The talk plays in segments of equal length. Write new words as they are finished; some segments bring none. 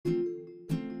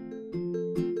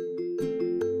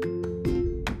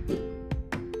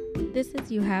This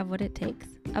is You Have What It Takes,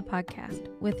 a podcast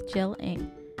with Jill Ng,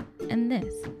 and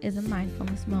this is a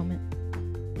mindfulness moment.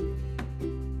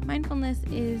 Mindfulness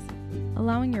is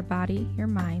allowing your body, your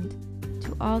mind,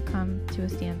 to all come to a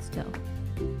standstill.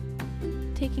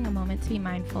 Taking a moment to be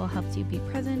mindful helps you be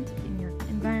present in your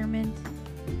environment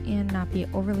and not be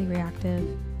overly reactive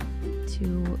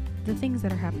to the things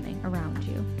that are happening around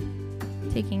you.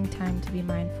 Taking time to be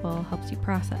mindful helps you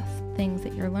process things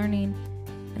that you're learning,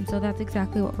 and so that's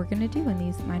exactly what we're going to do in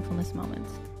these mindfulness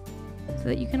moments, so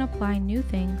that you can apply new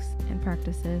things and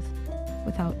practices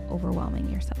without overwhelming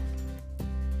yourself.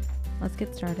 Let's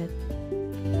get started.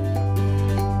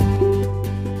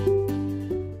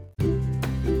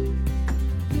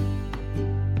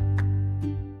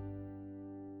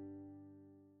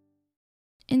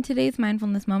 In today's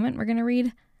mindfulness moment, we're going to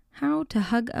read How to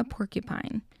Hug a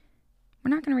Porcupine. We're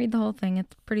not going to read the whole thing.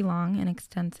 It's pretty long and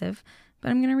extensive, but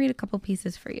I'm going to read a couple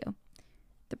pieces for you.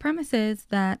 The premise is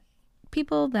that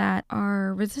people that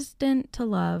are resistant to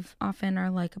love often are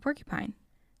like a porcupine.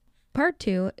 Part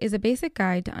 2 is a basic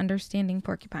guide to understanding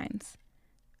porcupines.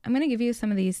 I'm going to give you some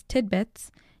of these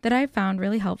tidbits that I found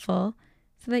really helpful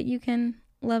so that you can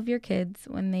love your kids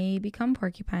when they become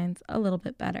porcupines a little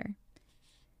bit better.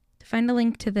 To find a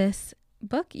link to this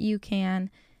book, you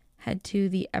can head to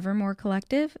the Evermore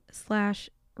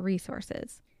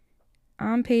Collective/resources.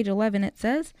 On page 11, it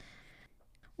says,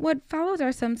 "What follows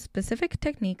are some specific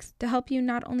techniques to help you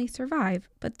not only survive,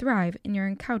 but thrive in your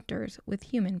encounters with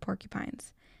human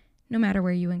porcupines. No matter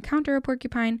where you encounter a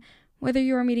porcupine, whether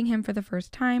you are meeting him for the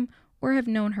first time or have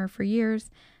known her for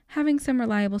years, having some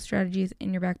reliable strategies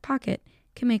in your back pocket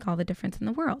can make all the difference in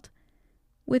the world.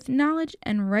 With knowledge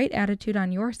and right attitude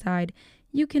on your side,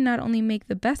 you can not only make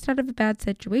the best out of a bad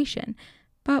situation,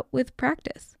 but with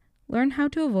practice, learn how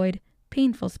to avoid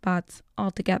painful spots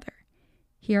altogether.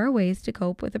 Here are ways to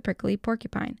cope with a prickly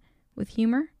porcupine, with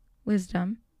humor,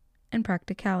 wisdom, and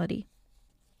practicality."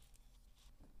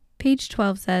 Page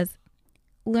 12 says,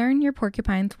 "Learn your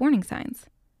porcupine's warning signs.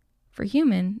 For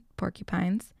human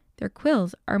porcupines, their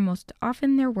quills are most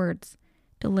often their words,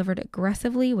 delivered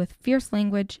aggressively with fierce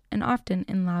language and often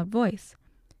in loud voice.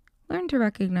 Learn to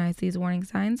recognize these warning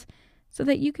signs so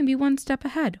that you can be one step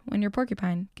ahead when your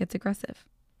porcupine gets aggressive."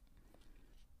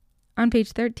 On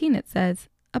page 13 it says,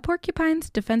 "A porcupine's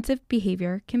defensive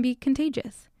behavior can be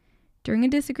contagious. During a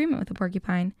disagreement with a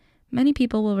porcupine, many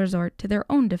people will resort to their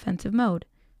own defensive mode.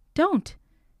 Don't!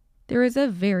 There is a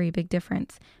very big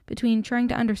difference between trying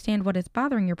to understand what is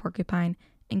bothering your porcupine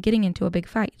and getting into a big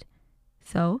fight.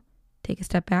 So, take a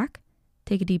step back,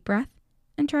 take a deep breath,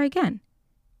 and try again.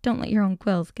 Don't let your own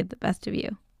quills get the best of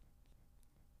you."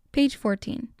 Page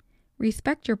 14.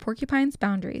 Respect your porcupine's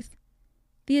boundaries.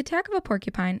 The attack of a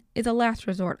porcupine is a last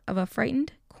resort of a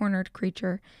frightened, cornered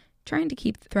creature trying to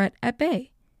keep the threat at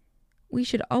bay. We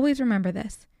should always remember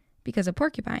this, because a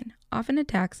porcupine often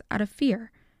attacks out of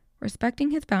fear.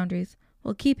 Respecting his boundaries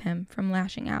will keep him from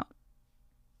lashing out.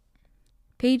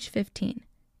 Page 15.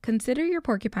 Consider your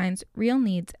porcupine's real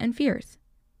needs and fears.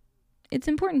 It's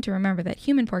important to remember that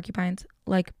human porcupines,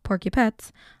 like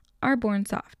porcupets, are born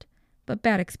soft, but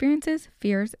bad experiences,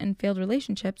 fears, and failed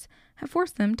relationships have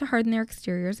forced them to harden their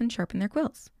exteriors and sharpen their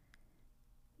quills.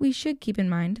 We should keep in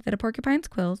mind that a porcupine's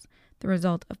quills, the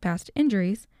result of past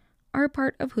injuries, are a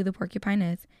part of who the porcupine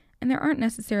is, and they aren't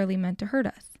necessarily meant to hurt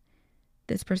us.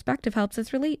 This perspective helps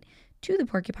us relate to the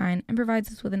porcupine and provides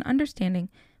us with an understanding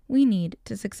we need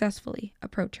to successfully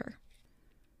approach her.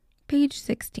 Page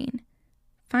 16.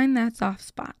 Find that soft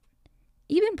spot.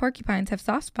 Even porcupines have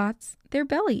soft spots, their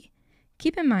belly.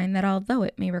 Keep in mind that although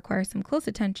it may require some close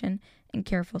attention and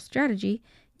careful strategy,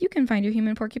 you can find your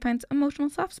human porcupine's emotional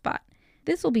soft spot.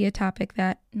 This will be a topic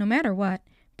that, no matter what,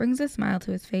 brings a smile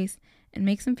to his face and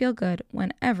makes him feel good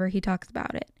whenever he talks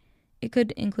about it. It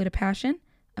could include a passion,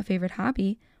 a favorite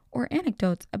hobby, or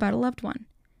anecdotes about a loved one.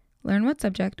 Learn what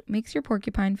subject makes your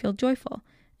porcupine feel joyful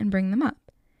and bring them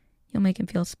up. You'll make him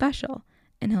feel special,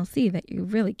 and he'll see that you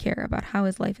really care about how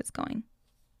his life is going.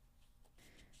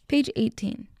 Page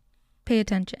 18. Pay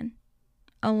attention.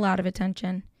 A lot of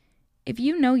attention. If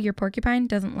you know your porcupine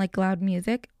doesn't like loud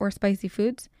music or spicy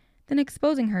foods, then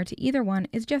exposing her to either one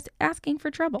is just asking for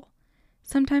trouble.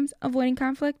 Sometimes avoiding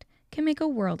conflict can make a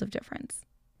world of difference.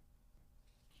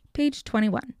 Page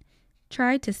 21.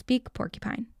 Try to speak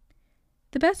porcupine.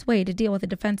 The best way to deal with a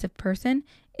defensive person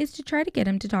is to try to get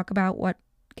him to talk about what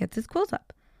gets his quills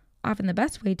up. Often the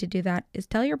best way to do that is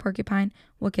tell your porcupine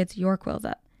what gets your quills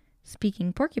up.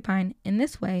 Speaking porcupine in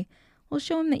this way will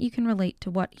show him that you can relate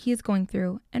to what he is going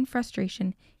through and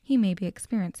frustration he may be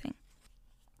experiencing.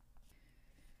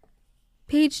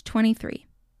 Page 23.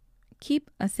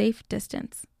 Keep a safe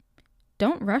distance.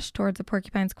 Don't rush towards a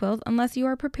porcupine's quills unless you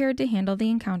are prepared to handle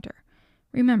the encounter.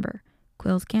 Remember,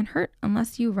 quills can't hurt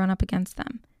unless you run up against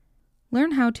them.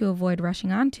 Learn how to avoid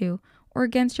rushing onto or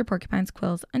against your porcupine's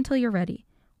quills until you're ready,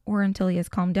 or until he has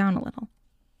calmed down a little.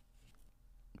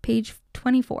 Page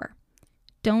 24.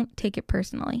 Don't take it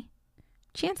personally.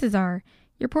 Chances are,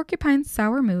 your porcupine's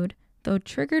sour mood, though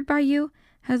triggered by you,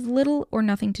 has little or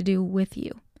nothing to do with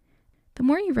you. The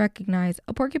more you recognize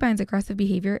a porcupine's aggressive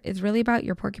behavior is really about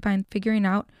your porcupine figuring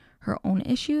out her own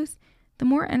issues, the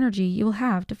more energy you will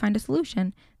have to find a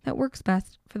solution that works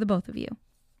best for the both of you.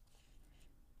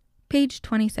 Page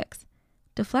 26.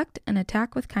 Deflect and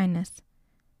attack with kindness.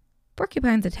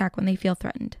 Porcupines attack when they feel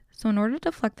threatened, so in order to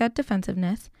deflect that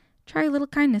defensiveness, try a little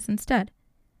kindness instead.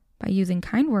 By using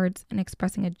kind words and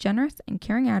expressing a generous and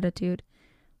caring attitude,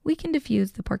 we can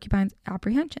diffuse the porcupine's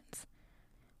apprehensions.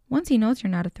 Once he knows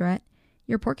you're not a threat,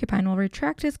 your porcupine will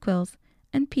retract his quills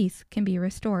and peace can be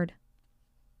restored.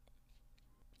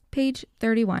 Page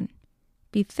 31.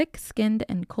 Be thick-skinned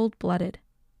and cold-blooded.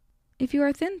 If you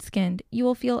are thin-skinned, you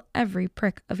will feel every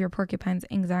prick of your porcupine's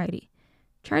anxiety.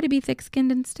 Try to be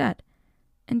thick-skinned instead,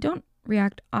 and don't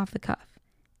react off the cuff.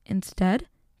 Instead,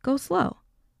 go slow.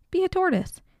 Be a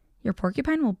tortoise. Your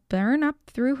porcupine will burn up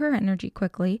through her energy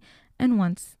quickly, and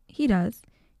once he does,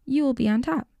 you will be on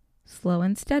top. Slow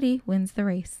and steady wins the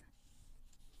race.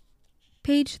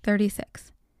 Page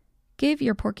 36. Give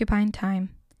your porcupine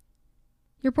time.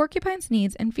 Your porcupine's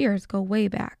needs and fears go way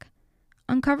back.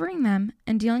 Uncovering them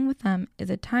and dealing with them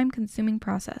is a time-consuming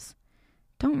process.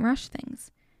 Don't rush things.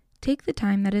 Take the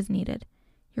time that is needed.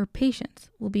 Your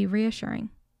patience will be reassuring.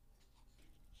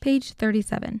 Page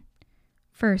 37.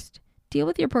 First, deal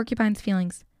with your porcupine's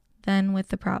feelings, then with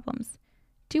the problems.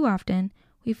 Too often,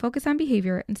 we focus on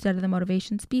behavior instead of the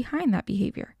motivations behind that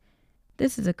behavior.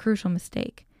 This is a crucial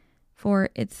mistake, for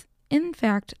it's in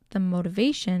fact the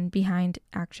motivation behind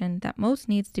action that most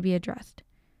needs to be addressed.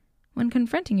 When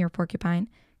confronting your porcupine,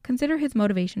 consider his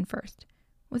motivation first.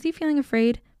 Was he feeling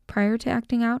afraid prior to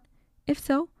acting out? If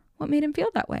so, what made him feel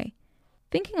that way?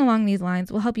 Thinking along these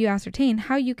lines will help you ascertain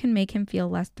how you can make him feel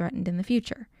less threatened in the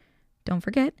future. Don't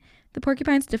forget, the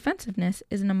porcupine's defensiveness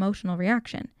is an emotional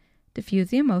reaction. Diffuse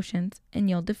the emotions, and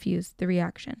you'll diffuse the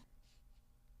reaction.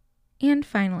 And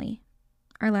finally,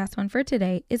 our last one for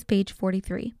today is page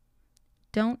 43.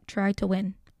 Don't try to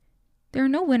win. There are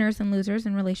no winners and losers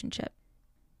in relationship.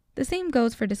 The same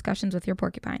goes for discussions with your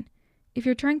porcupine. If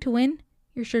you're trying to win,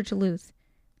 you're sure to lose.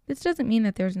 This doesn't mean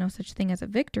that there's no such thing as a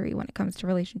victory when it comes to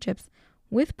relationships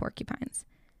with porcupines.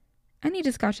 Any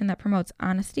discussion that promotes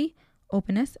honesty,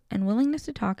 openness, and willingness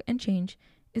to talk and change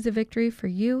is a victory for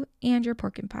you and your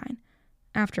porcupine.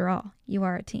 After all, you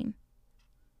are a team.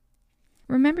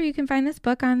 Remember, you can find this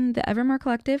book on the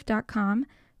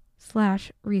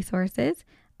evermorecollective.com/resources.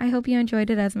 I hope you enjoyed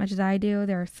it as much as I do.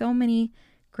 There are so many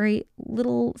great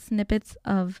little snippets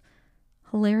of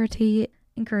hilarity,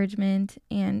 encouragement,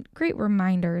 and great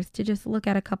reminders to just look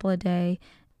at a couple a day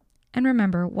and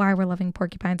remember why we're loving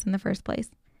porcupines in the first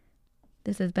place.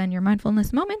 This has been your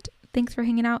Mindfulness Moment. Thanks for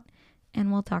hanging out,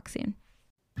 and we'll talk soon.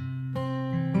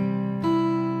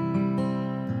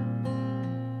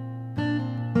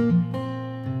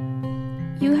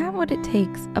 You Have What It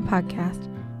Takes, a podcast,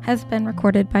 has been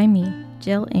recorded by me,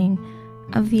 Jill Ng,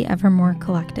 of the Evermore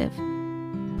Collective.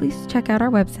 Please check out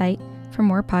our website for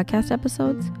more podcast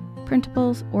episodes,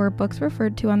 printables, or books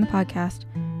referred to on the podcast,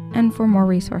 and for more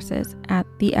resources at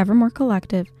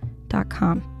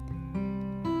theevermorecollective.com.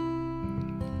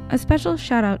 A special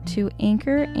shout out to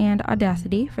Anchor and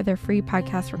Audacity for their free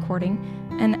podcast recording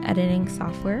and editing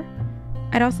software.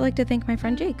 I'd also like to thank my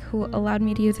friend Jake, who allowed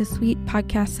me to use his sweet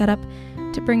podcast setup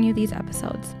to bring you these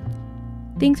episodes.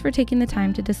 Thanks for taking the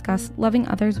time to discuss loving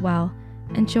others well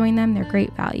and showing them their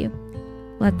great value.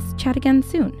 Let's chat again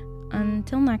soon.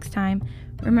 Until next time,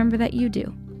 remember that you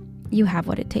have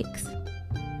what it takes.